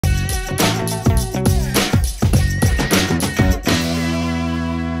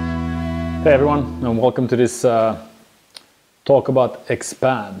Hey everyone, and welcome to this talk about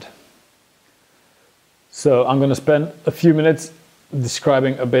Xpand. So I'm going to spend a few minutes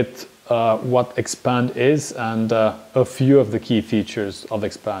describing a bit what Xpand is and a few of the key features of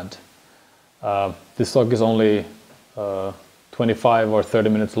Xpand. This talk is only 25 or 30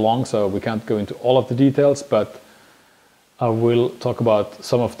 minutes long, so we can't go into all of the details, but I will talk about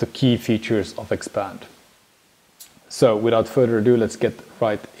some of the key features of Xpand. So without further ado, let's get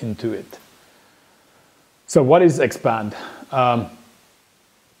right into it. So what is Xpand?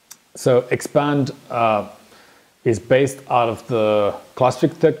 So Xpand is based out of the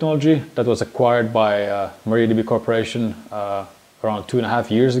Clustering technology that was acquired by MariaDB Corporation around 2.5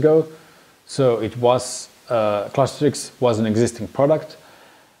 years ago. So it was Clustering was an existing product,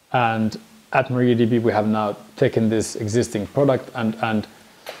 and at MariaDB we have now taken this existing product and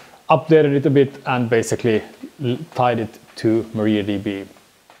updated it a bit and basically tied it to MariaDB.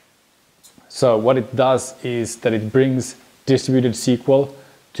 So what it does is that it brings distributed SQL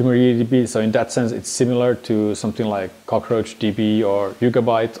to MariaDB. So in that sense, it's similar to something like CockroachDB or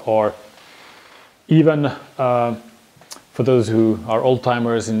Yugabyte, or even for those who are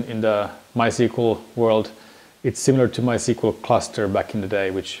old-timers in the MySQL world, it's similar to MySQL cluster back in the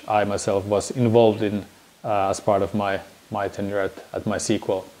day, which I myself was involved in as part of my tenure at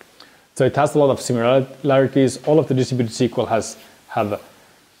MySQL. So it has a lot of similarities. All of the distributed SQL have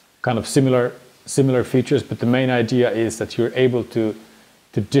kind of similar features, but the main idea is that you're able to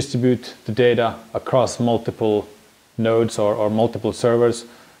distribute the data across multiple nodes or multiple servers,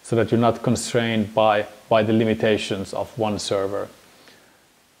 so that you're not constrained by the limitations of one server.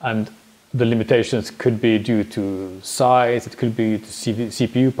 And the limitations could be due to size, it could be to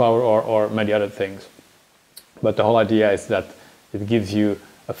CPU power, or many other things. But the whole idea is that it gives you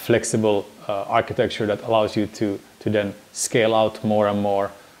a flexible architecture that allows you to then scale out more and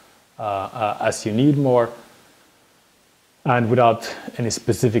more as you need more, and without any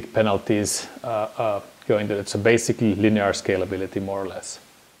specific penalties going to it. So basically linear scalability, more or less,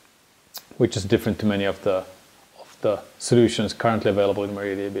 which is different to many of the solutions currently available in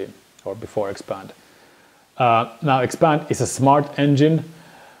MariaDB or before Xpand. Now Xpand is a smart engine.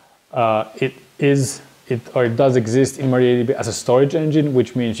 It does exist in MariaDB as a storage engine,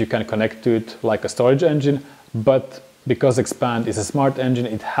 which means you can connect to it like a storage engine, but because Xpand is a smart engine,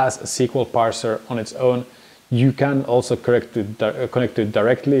 it has a SQL parser on its own. You can also connect to it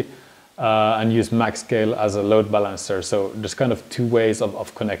directly and use MaxScale as a load balancer. So there's kind of two ways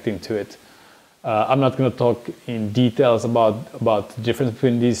of connecting to it. I'm not going to talk in details about the difference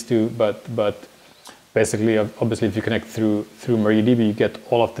between these two, but basically, obviously, if you connect through MariaDB, you get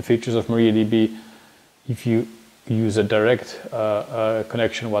all of the features of MariaDB. If you use a direct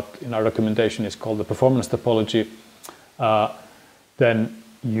connection, what in our documentation is called the performance topology, then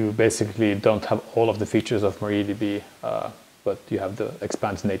you basically don't have all of the features of MariaDB, but you have the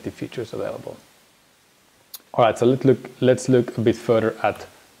Xpand's native features available. All right, so let's look a bit further at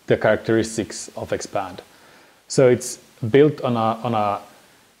the characteristics of Xpand. So it's built on a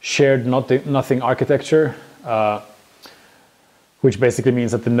shared nothing architecture, which basically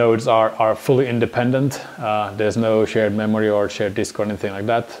means that the nodes are fully independent. There's no shared memory or shared disk or anything like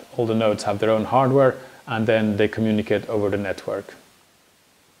that. All the nodes have their own hardware, and then they communicate over the network.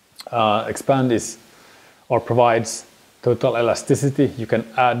 Xpand provides total elasticity. You can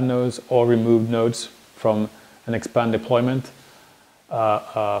add nodes or remove nodes from an Xpand deployment,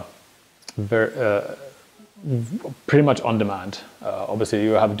 pretty much on demand. Obviously,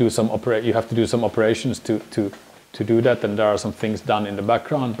 you have to do some operations to do that, and there are some things done in the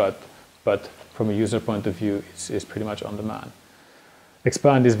background, but from a user point of view, it's pretty much on demand.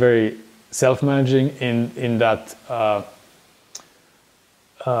 Xpand is very self-managing in that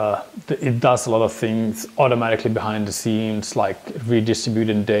it does a lot of things automatically behind the scenes, like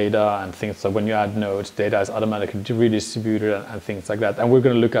redistributing data and things. So when you add nodes, data is automatically redistributed and things like that. And we're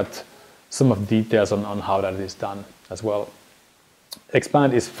going to look at some of the details on how that is done as well.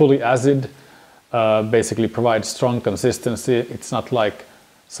 Xpand is fully ACID, basically provides strong consistency. It's not like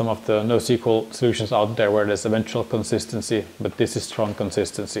some of the NoSQL solutions out there where there's eventual consistency, but this is strong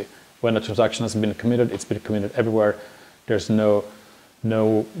consistency. When a transaction has been committed, it's been committed everywhere. There's no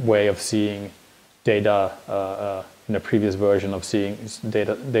way of seeing data in a previous version of seeing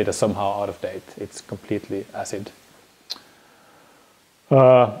data somehow out of date. It's completely ACID.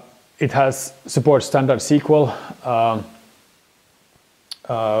 It supports standard SQL.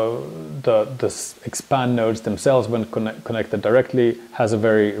 The Xpand nodes themselves, when connected directly, has a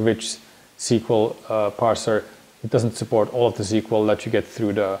very rich SQL parser. It doesn't support all of the SQL that you get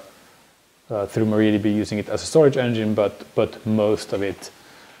through MariaDB using it as a storage engine, but most of it.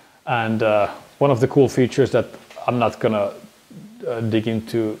 And one of the cool features that I'm not gonna dig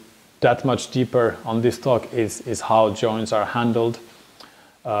into that much deeper on this talk is how joins are handled,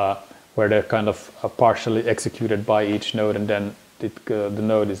 where they're kind of partially executed by each node, and then the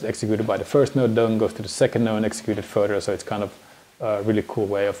node is executed by the first node, then goes to the second node and executed further. So it's kind of a really cool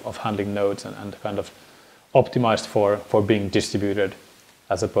way of handling nodes and kind of optimized for being distributed,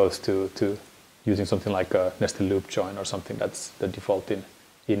 as opposed to using something like a nested loop join or something that's the default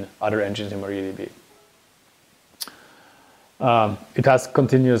in other engines in MariaDB. It has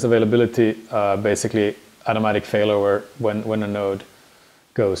continuous availability, basically automatic failover when a node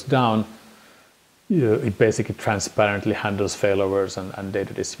goes down. It basically transparently handles failovers and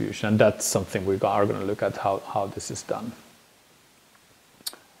data distribution, and that's something we are going to look at how this is done.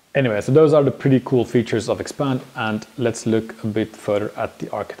 Anyway, so those are the pretty cool features of Xpand, and let's look a bit further at the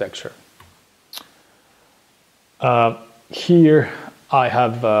architecture. Here I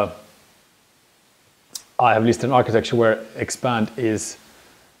have listed an architecture where Xpand is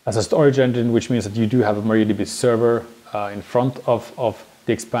as a storage engine, which means that you do have a MariaDB server in front of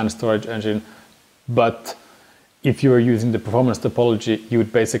the Xpand storage engine. But if you are using the performance topology, you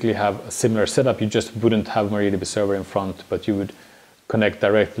would basically have a similar setup. You just wouldn't have MariaDB server in front, but you would connect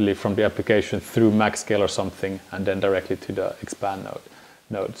directly from the application through MaxScale or something, and then directly to the Xpand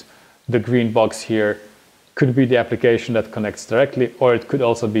nodes. The green box here could be the application that connects directly, or it could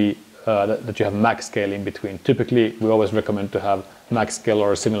also be that you have MaxScale in between. Typically, we always recommend to have MaxScale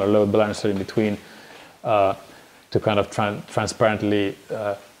or a similar load balancer in between to kind of transparently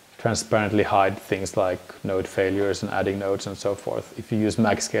hide things like node failures and adding nodes and so forth. If you use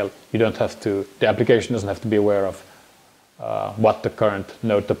MaxScale, you don't have to, the application doesn't have to be aware of what the current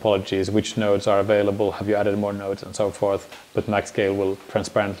node topology is, which nodes are available, have you added more nodes and so forth, but MaxScale will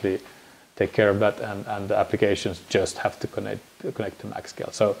transparently take care of that, and the applications just have to connect to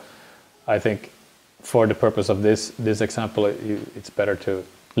MaxScale. So I think for the purpose of this example, it's better to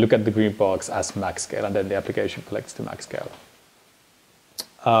look at the green box as MaxScale, and then the application connects to MaxScale.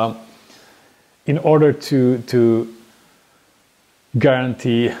 In order to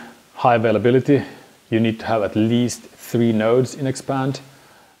guarantee high availability, you need to have at least 3 nodes in Xpand.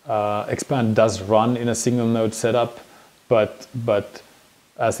 Xpand does run in a single node setup, but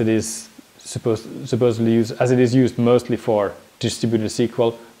as it is supposedly used, as it is used mostly for distributed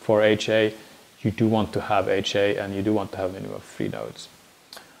SQL for HA, you do want to have HA, and you do want to have a minimum of 3 nodes.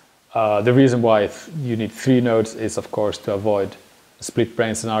 The reason why you need 3 nodes is, of course, to avoid a split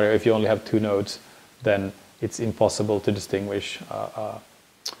brain scenario. If you only have 2 nodes, then it's impossible to distinguish.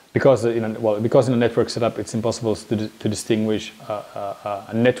 Because in a network setup, it's impossible to distinguish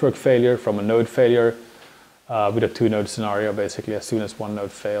a network failure from a node failure. With a 2-node scenario, basically, as soon as one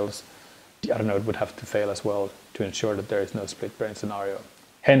node fails, the other node would have to fail as well to ensure that there is no split brain scenario.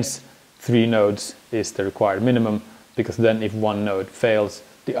 Hence, 3 nodes is the required minimum, because then if one node fails,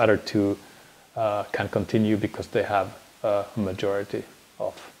 the other 2 can continue because they have a majority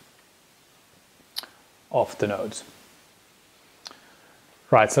of the nodes.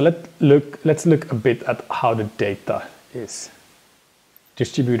 Right, so let's look a bit at how the data is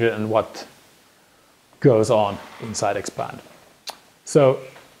distributed and what goes on inside Xpand. So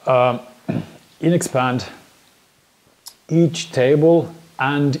in Xpand, each table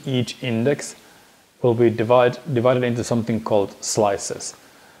and each index will be divided into something called slices.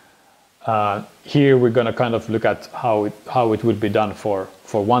 Here we're going to kind of look at how it would be done for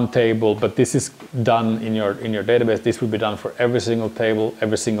one table, but this is done in your database. This would be done for every single table.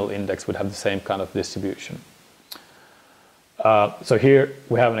 Every single index would have the same kind of distribution. So here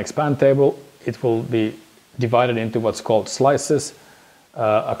we have an Xpand table. It will be divided into what's called slices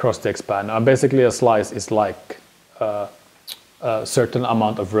across the Xpand. Now, basically, a slice is like a certain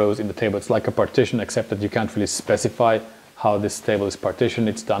amount of rows in the table. It's like a partition, except that you can't really specify how this table is partitioned.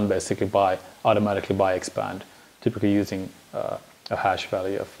 It's done basically automatically by Xpand, typically using a hash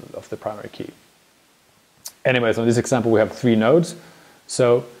value of the primary key. Anyways, on this example, we have 3 nodes.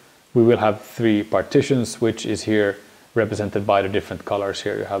 So we will have 3 partitions, which is here represented by the different colors.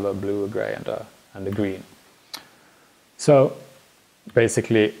 Here you have a blue, a gray, and a green. So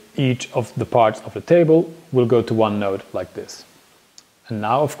basically, each of the parts of the table will go to one node like this. And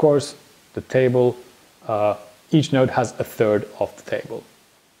now, of course, the table, each node has a third of the table.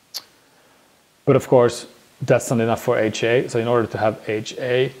 But of course, that's not enough for HA. So in order to have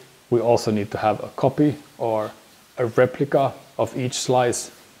HA, we also need to have a copy or a replica of each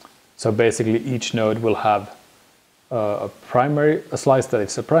slice. So basically, each node will have a slice that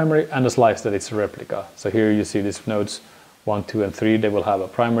it's a primary and a slice that it's a replica. So here you see these nodes 1, 2, and 3. They will have a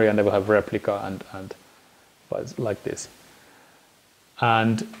primary and they will have replica and like this.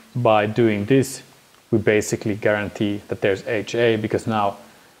 And by doing this, we basically guarantee that there's HA, because now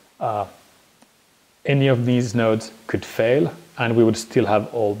any of these nodes could fail and we would still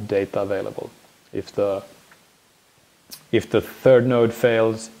have all data available. If the third node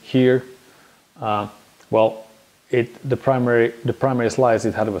fails here, well, the primary slice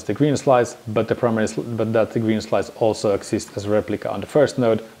it had was the green slice, but the green slice also exists as a replica on the first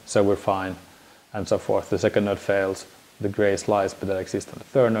node, so we're fine, and so forth. The second node fails, the gray slice, but that exists on the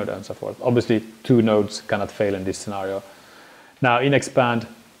third node, and so forth. Obviously, 2 nodes cannot fail in this scenario. Now, in Xpand,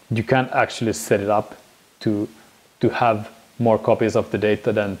 you can actually set it up to have more copies of the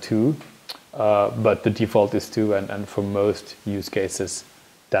data than 2, but the default is 2, and for most use cases,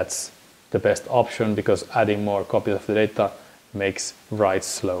 that's the best option, because adding more copies of the data makes writes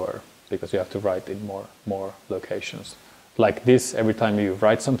slower, because you have to write in more locations. Like this, every time you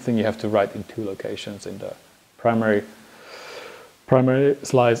write something, you have to write in 2 locations, in the primary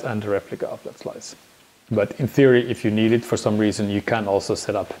slice and the replica of that slice. But in theory, if you need it for some reason, you can also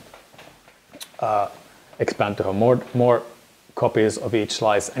set up Xpand to have more copies of each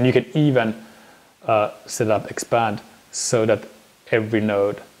slice, and you can even set up Xpand so that every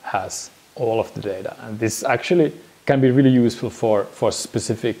node has all of the data. And this actually can be really useful for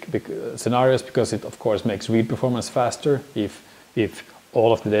specific scenarios, because it of course makes read performance faster if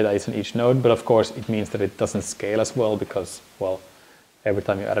all of the data is in each node, but of course it means that it doesn't scale as well, because, well, every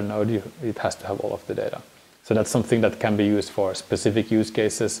time you add a node, it has to have all of the data. So that's something that can be used for specific use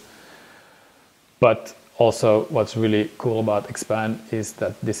cases. But also what's really cool about Xpand is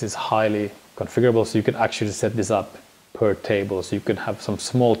that this is highly configurable, so you can actually set this up per table. So you can have some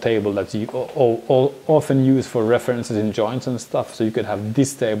small table that you often use for references in joins and stuff. So you could have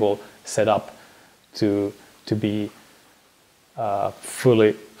this table set up to be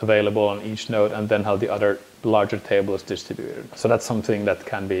fully available on each node, and then how the other larger table is distributed. So that's something that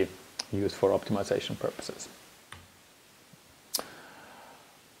can be used for optimization purposes.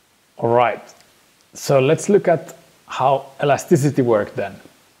 All right, so let's look at how elasticity works then.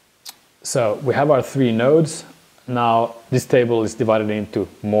 So we have our 3 nodes. Now this table is divided into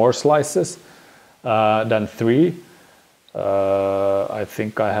more slices than 3. I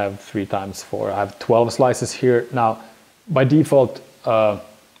think I have 3 times 4. I have 12 slices here. Now, by default,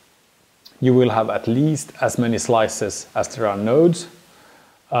 you will have at least as many slices as there are nodes.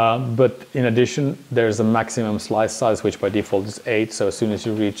 But in addition, there's a maximum slice size, which by default is 8. So as soon as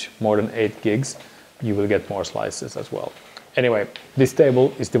you reach more than 8 gigs, you will get more slices as well. Anyway, this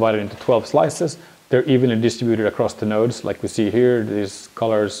table is divided into 12 slices. They're evenly distributed across the nodes, like we see here. These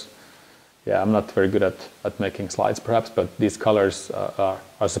colors, yeah, I'm not very good at making slides perhaps, but these colors are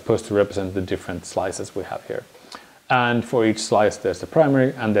supposed to represent the different slices we have here. And for each slice, there's the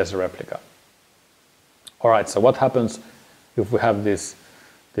primary and there's a replica. All right, so what happens if we have this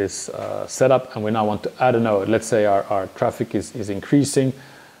setup and we now want to add a node? Let's say our traffic is increasing.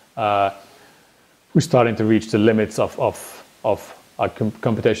 We're starting to reach the limits of our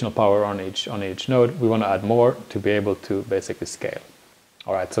computational power on each node. We want to add more to be able to basically scale.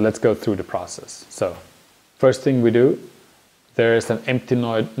 All right, so let's go through the process. So first thing we do, there is an empty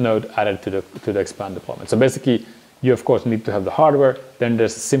node added to the Xpand deployment. So basically, you of course need to have the hardware. Then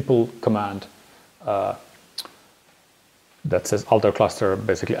there's a simple command that says alter cluster,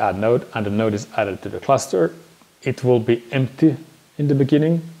 basically add node, and the node is added to the cluster. It will be empty in the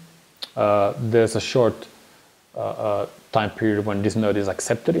beginning. There's a short time period when this node is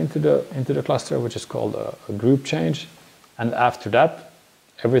accepted into the cluster, which is called a group change. And after that,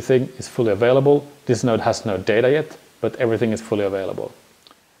 everything is fully available. This node has no data yet, but everything is fully available.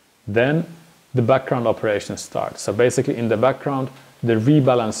 Then the background operation starts. So basically in the background, the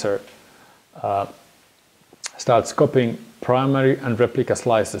rebalancer starts copying primary and replica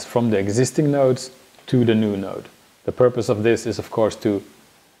slices from the existing nodes to the new node. The purpose of this is of course to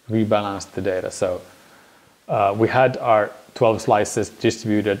rebalance the data. So we had our 12 slices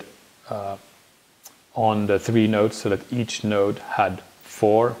distributed on the 3 nodes so that each node had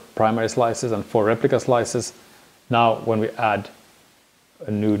 4 primary slices and 4 replica slices. Now when we add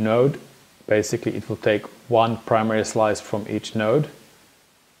a new node, basically it will take 1 primary slice from each node,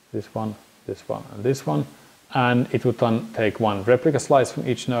 this one, and this one, and it will then take 1 replica slice from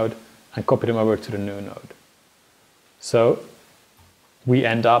each node and copy them over to the new node. So we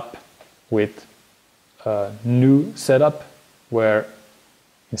end up with a new setup where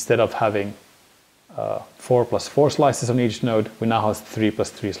instead of having 4 plus 4 slices on each node, we now have 3 plus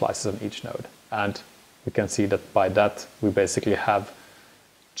 3 slices on each node. And we can see that by that, we basically have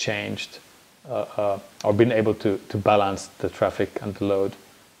changed or been able to balance the traffic and the load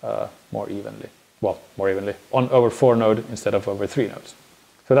more evenly. well, more evenly, on over 4 nodes instead of over 3 nodes.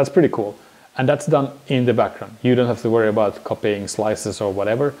 So that's pretty cool. And that's done in the background. You don't have to worry about copying slices or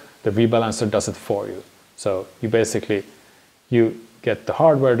whatever. The rebalancer does it for you. So you basically, you get the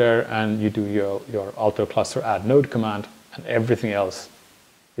hardware there and you do your auto cluster add node command, and everything else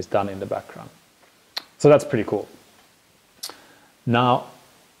is done in the background. So that's pretty cool. Now,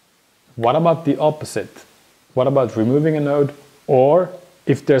 what about the opposite? What about removing a node, or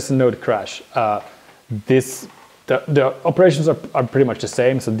if there's a node crash? The operations are pretty much the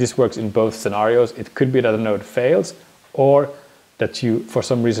same, so this works in both scenarios. It could be that a node fails, or that you, for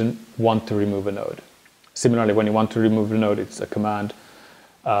some reason, want to remove a node. Similarly, when you want to remove a node, it's a command,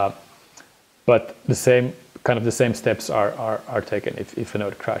 but the same steps are taken if a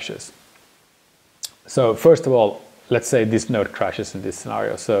node crashes. So first of all, let's say this node crashes in this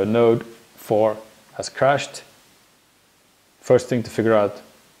scenario. So node 4 has crashed. First thing to figure out,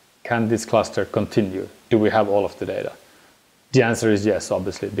 can this cluster continue? Do we have all of the data? The answer is yes,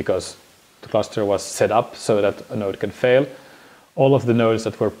 obviously, because the cluster was set up so that a node can fail. All of the nodes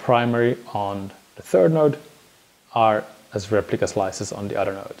that were primary on the third node are as replica slices on the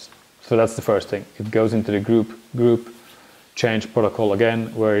other nodes. So that's the first thing. It goes into the group change protocol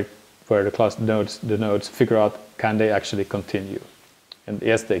again, where the nodes figure out, can they actually continue? And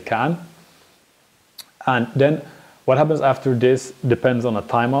yes, they can. And then what happens after this depends on a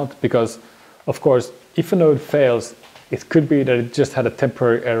timeout, because of course, if a node fails, it could be that it just had a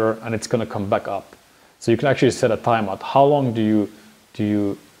temporary error and it's going to come back up. So you can actually set a timeout. How long does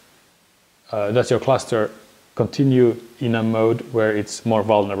your cluster continue in a mode where it's more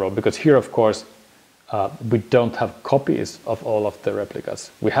vulnerable? Because here, of course, we don't have copies of all of the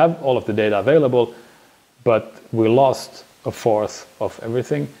replicas. We have all of the data available, but we lost a fourth of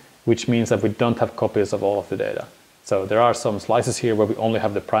everything, which means that we don't have copies of all of the data. So there are some slices here where we only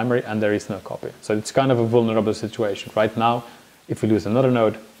have the primary and there is no copy. So it's kind of a vulnerable situation. Right now, if we lose another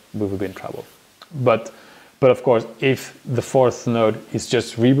node, we will be in trouble. But of course, if the fourth node is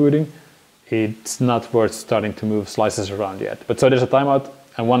just rebooting, it's not worth starting to move slices around yet. But so there's a timeout,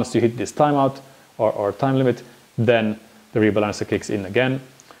 and once you hit this timeout or time limit, then the rebalancer kicks in again.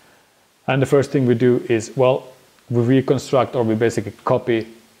 And the first thing we do is, well, we reconstruct, or we basically copy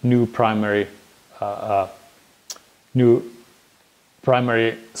new primary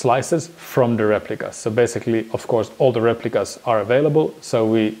slices from the replicas. So basically, of course, all the replicas are available.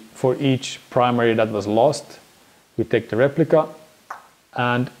 So for each primary that was lost, we take the replica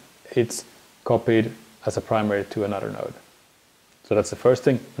and it's copied as a primary to another node. So that's the first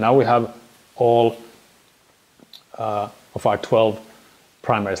thing. Now we have all of our 12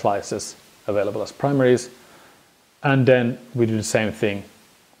 primary slices available as primaries. And then we do the same thing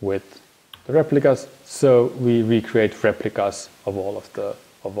with the replicas. So we recreate replicas of all of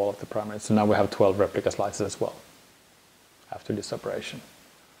the primaries. So now we have 12 replica slices as well after this operation.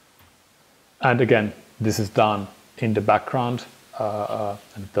 And again, this is done in the background, and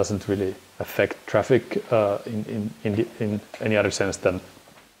it doesn't really affect traffic in any other sense than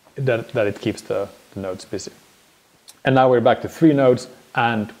that it keeps the nodes busy. And now we're back to 3 nodes,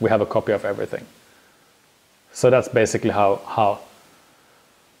 and we have a copy of everything. So that's basically how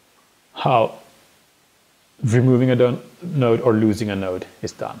removing a node or losing a node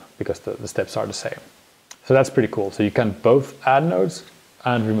is done, because the steps are the same. So that's pretty cool. So you can both add nodes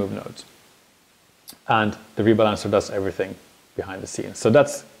and remove nodes. And the rebalancer does everything behind the scenes. So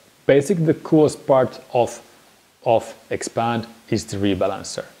that's basically the coolest part of Xpand is the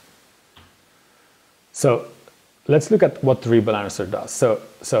rebalancer. So let's look at what the rebalancer does.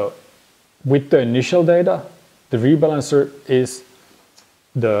 So with the initial data, the rebalancer is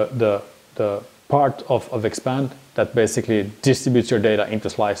the part of Xpand that basically distributes your data into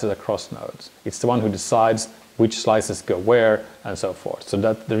slices across nodes. It's the one who decides which slices go where and so forth. So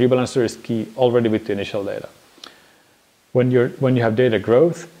that the rebalancer is key already with the initial data. When you have data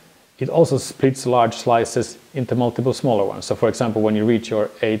growth, it also splits large slices into multiple smaller ones. So for example, when you reach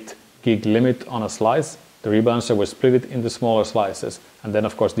your 8 gig limit on a slice, the rebalancer will split it into smaller slices. And then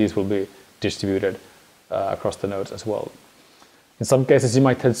of course these will be distributed across the nodes as well. In some cases you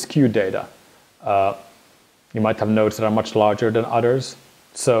might have skewed data. You might have nodes that are much larger than others.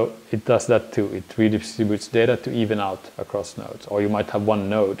 So it does that too. It redistributes data to even out across nodes. Or you might have one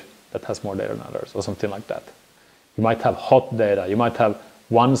node that has more data than others, or something like that. You might have hot data. You might have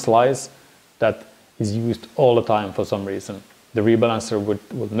one slice that is used all the time for some reason. The rebalancer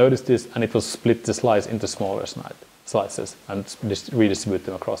will notice this, and it will split the slice into smaller slices and redistribute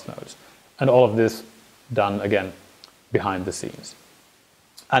them across nodes. And all of this done again behind the scenes.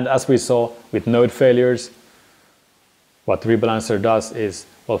 And as we saw with node failures, what the rebalancer does is,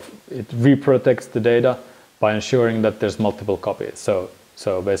 well, it reprotects the data by ensuring that there's multiple copies.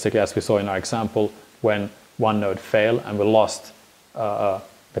 So basically, as we saw in our example, when one node failed and we lost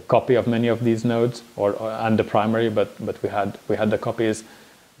the copy of many of these nodes, and the primary, but we had the copies,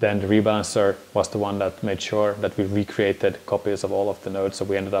 then the rebalancer was the one that made sure that we recreated copies of all of the nodes. So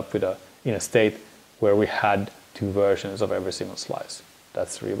we ended up in a state where we had 2 versions of every single slice.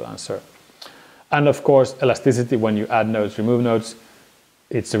 That's the rebalancer. And of course, elasticity, when you add nodes, remove nodes,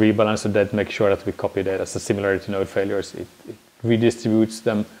 it's the rebalancer that makes sure that we copy data. So similar to node failures, it redistributes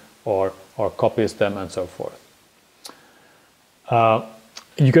them or copies them and so forth.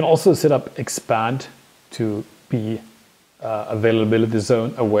 You can also set up Xpand to be availability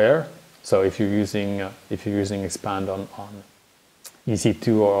zone aware. So if you're using Xpand on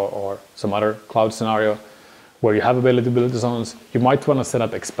EC2 or some other cloud scenario where you have availability zones, you might want to set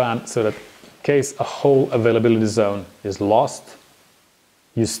up Xpand so that in case a whole availability zone is lost,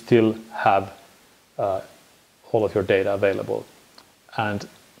 you still have all of your data available. And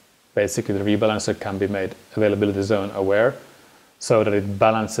basically the rebalancer can be made availability zone aware so that it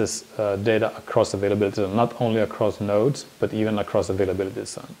balances data across availability zones, not only across nodes, but even across availability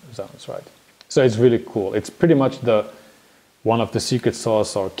zones, right? So it's really cool. It's pretty much one of the secret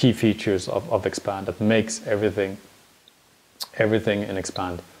sauce or key features of Xpand that makes everything in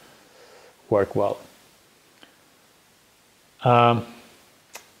Xpand work well.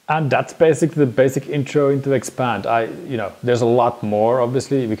 And that's basically the basic intro into Xpand. There's a lot more,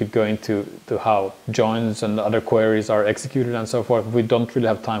 obviously. We could go into how joins and other queries are executed and so forth. We don't really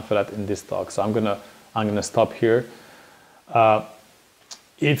have time for that in this talk, so I'm gonna stop here.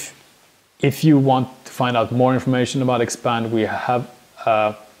 If you want to find out more information about Xpand, we have,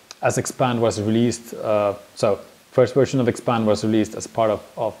 as Xpand was released, so first version of Xpand was released as part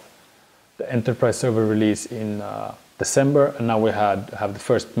of the enterprise server release in December, and now we have the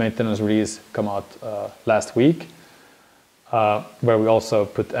first maintenance release come out last week, where we also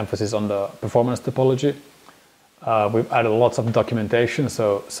put emphasis on the performance topology. We've added lots of documentation,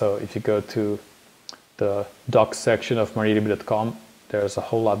 so if you go to the docs section of MariaDB.com, there's a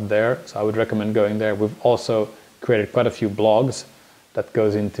whole lot there, so I would recommend going there. We've also created quite a few blogs that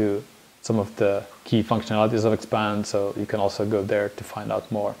goes into some of the key functionalities of Xpand, so you can also go there to find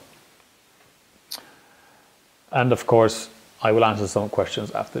out more. And of course, I will answer some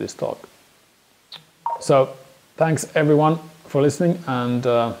questions after this talk. So thanks everyone for listening, and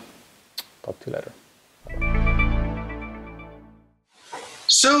talk to you later.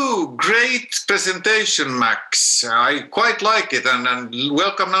 So great presentation, Max. I quite like it, and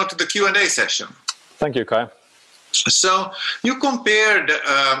welcome now to the Q&A session. Thank you, Kai. So you compared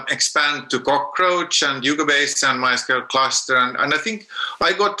Xpand to Cockroach and Yuga-based and MySQL cluster, and I think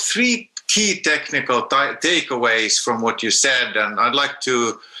I got 3 key technical takeaways from what you said, and I'd like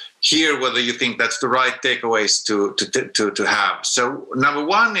to hear whether you think that's the right takeaways to have. So number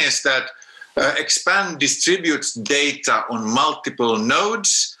 1 is that Xpand distributes data on multiple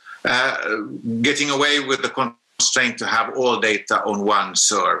nodes, getting away with the constraint to have all data on one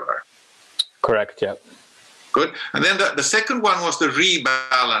server. Correct, yeah. Good. And then the second one was the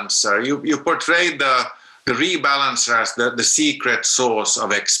rebalancer. You portrayed the rebalancer as the secret sauce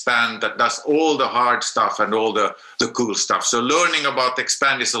of Xpand that does all the hard stuff and all the cool stuff. So learning about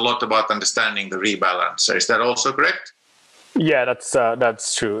Xpand is a lot about understanding the rebalancer. Is that also correct? Yeah,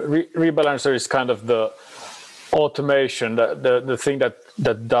 that's true. Rebalancer is kind of the automation, the thing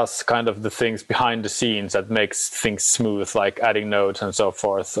that does kind of the things behind the scenes that makes things smooth, like adding nodes and so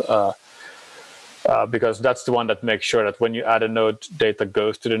forth. Because that's the one that makes sure that when you add a node, data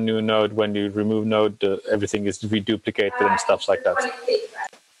goes to the new node. When you remove node, everything is reduplicated and stuff like that.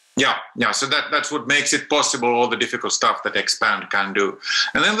 Yeah. So that's what makes it possible, all the difficult stuff that Xpand can do.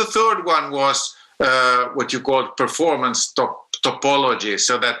 And then the third one was what you called performance topology.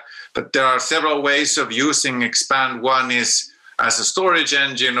 So that there are several ways of using Xpand. One is as a storage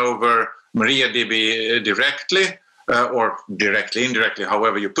engine over MariaDB directly. Or directly, indirectly,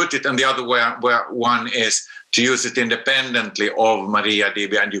 however you put it. And the other one is to use it independently of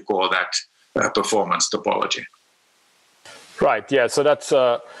MariaDB, and you call that performance topology. Right, yeah, so that's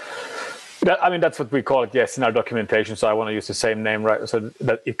that's what we call it, yes, in our documentation. So I want to use the same name, right, so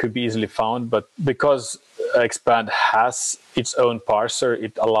that it could be easily found. But because Xpand has its own parser,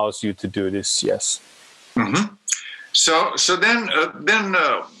 it allows you to do this, yes. Mm-hmm. So then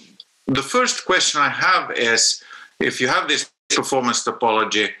the first question I have is, if you have this performance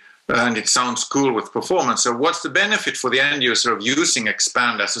topology and it sounds cool with performance, so what's the benefit for the end user of using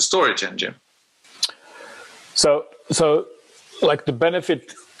Xpand as a storage engine? So like the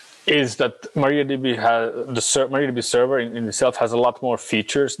benefit is that MariaDB MariaDB server in itself has a lot more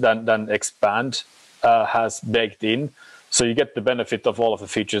features than Xpand has baked in. So you get the benefit of all of the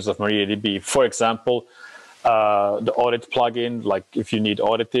features of MariaDB. For example, the audit plugin, like if you need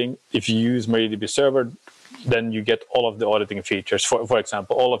auditing, if you use MariaDB server, then you get all of the auditing features. For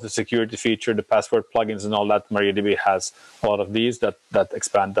example, all of the security feature, the password plugins and all that, MariaDB has a lot of these that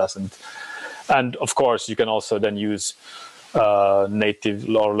Xpand doesn't. And of course, you can also then use native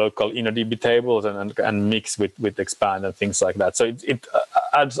or local InnoDB tables and mix with Xpand and things like that. So it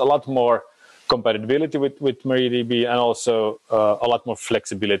adds a lot more compatibility with MariaDB and also a lot more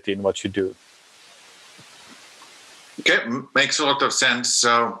flexibility in what you do. Okay, makes a lot of sense.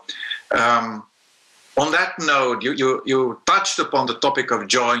 So on that note, you touched upon the topic of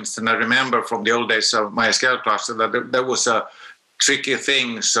joins, and I remember from the old days of MySQL cluster that there was a tricky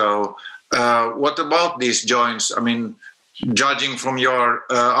thing. So what about these joins? I mean, judging from your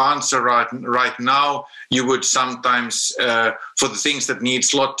answer right now, you would sometimes, for the things that need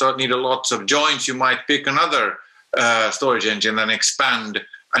a lot of joins, you might pick another storage engine and Xpand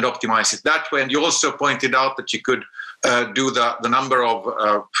and optimize it that way. And you also pointed out that you could do the number of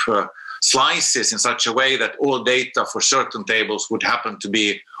slices in such a way that all data for certain tables would happen to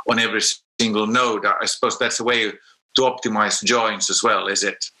be on every single node. I suppose that's a way to optimize joins as well, is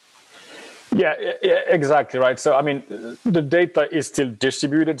it? Yeah, exactly right. So I mean, the data is still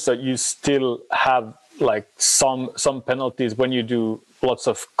distributed, so you still have like some penalties when you do lots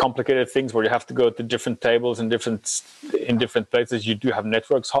of complicated things where you have to go to different tables in different places. You do have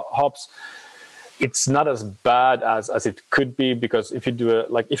network hops. It's not as bad as it could be, because if you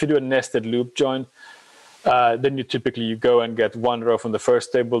do a nested loop join, then you typically go and get one row from the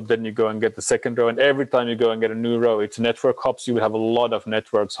first table, then you go and get the second row, and every time you go and get a new row, it's network hops. You will have a lot of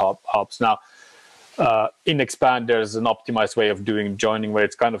networks hops. Now, in Xpand, there's an optimized way of doing joining where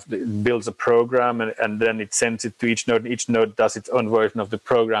it builds a program and then it sends it to each node, and each node does its own version of the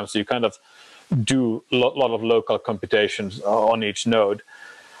program. So you kind of do a lot of local computations on each node.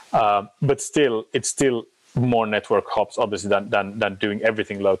 But still, it's still more network hops, obviously, than doing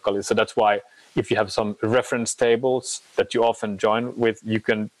everything locally. So that's why if you have some reference tables that you often join with, you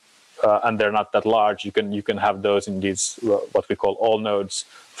can, and they're not that large, you can have those in these what we call all nodes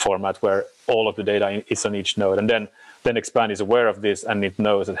format, where all of the data is on each node, and then Xpand is aware of this and it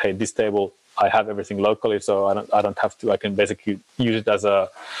knows that, hey, this table, I have everything locally, so I don't have to. I can basically use it as a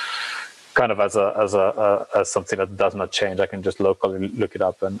kind of as something that does not change. I can just locally look it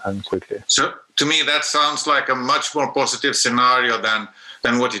up and quickly. So to me, that sounds like a much more positive scenario than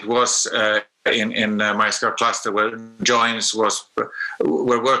what it was in MySQL cluster, where joins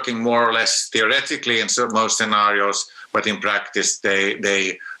were working more or less theoretically in most scenarios, but in practice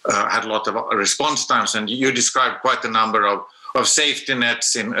they had a lot of response times. And you described quite a number of safety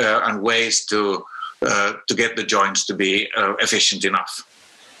nets and ways to get the joins to be efficient enough.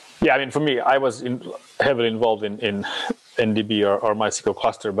 Yeah, I mean, for me, I was heavily involved in NDB or MySQL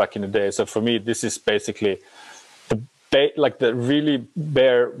cluster back in the day. So for me, this is basically the really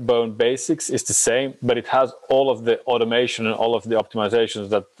bare bone basics is the same, but it has all of the automation and all of the optimizations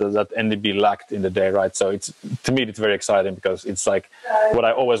that NDB lacked in the day, right? So to me, it's very exciting because it's like what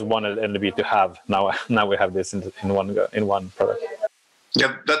I always wanted NDB to have. Now we have this in one product.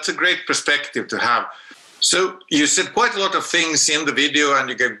 Yeah, that's a great perspective to have. So you said quite a lot of things in the video, and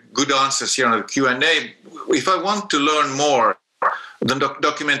you gave good answers here on the Q&A. If I want to learn more, the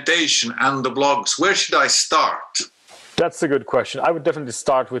documentation and the blogs, where should I start? That's a good question. I would definitely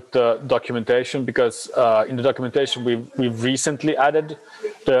start with the documentation, because in the documentation we've recently added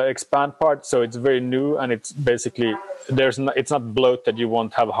the Xpand part, so it's very new, and it's basically it's not bloat that you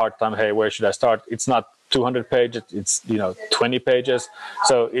won't have a hard time. Hey, where should I start? It's not 200 pages. It's 20 pages,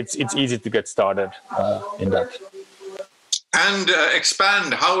 so it's easy to get started in that. And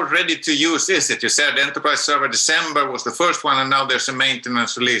Xpand, how ready to use is it? You said Enterprise Server December was the first one, and now there's a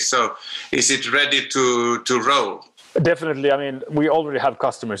maintenance release. So is it ready to roll? Definitely. I mean, we already have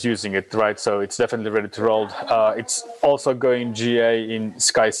customers using it, right? So it's definitely ready to roll. It's also going GA in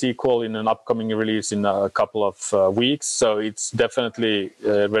SkySQL in an upcoming release in a couple of weeks. So it's definitely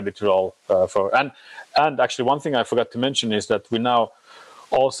ready to roll. And actually, one thing I forgot to mention is that we now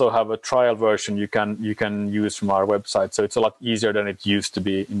also have a trial version you can use from our website. So it's a lot easier than it used to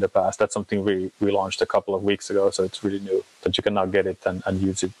be in the past. That's something we launched a couple of weeks ago. So it's really new that you can now get it and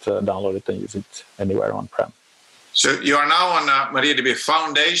use it, download it and use it anywhere on-prem. So you are now on a MariaDB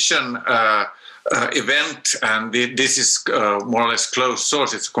Foundation event, and this is more or less closed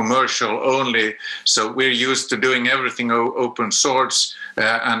source. It's commercial only. So we're used to doing everything open source,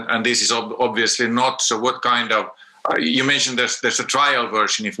 and this is obviously not. So what kind of you mentioned there's a trial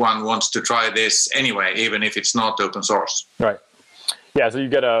version if one wants to try this anyway, even if it's not open source. Right. Yeah, so you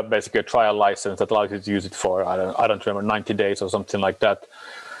get basically a trial license that allows you to use it for I don't remember 90 days or something like that.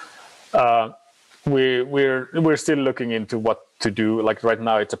 We're still looking into what to do. Like right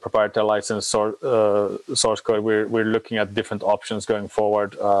now, it's a proprietary license source code. We're looking at different options going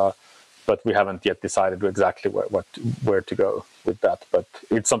forward, but we haven't yet decided exactly where to go with that. But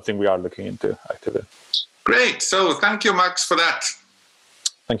it's something we are looking into actively. Great. So thank you, Max, for that.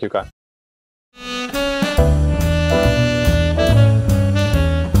 Thank you, Kai.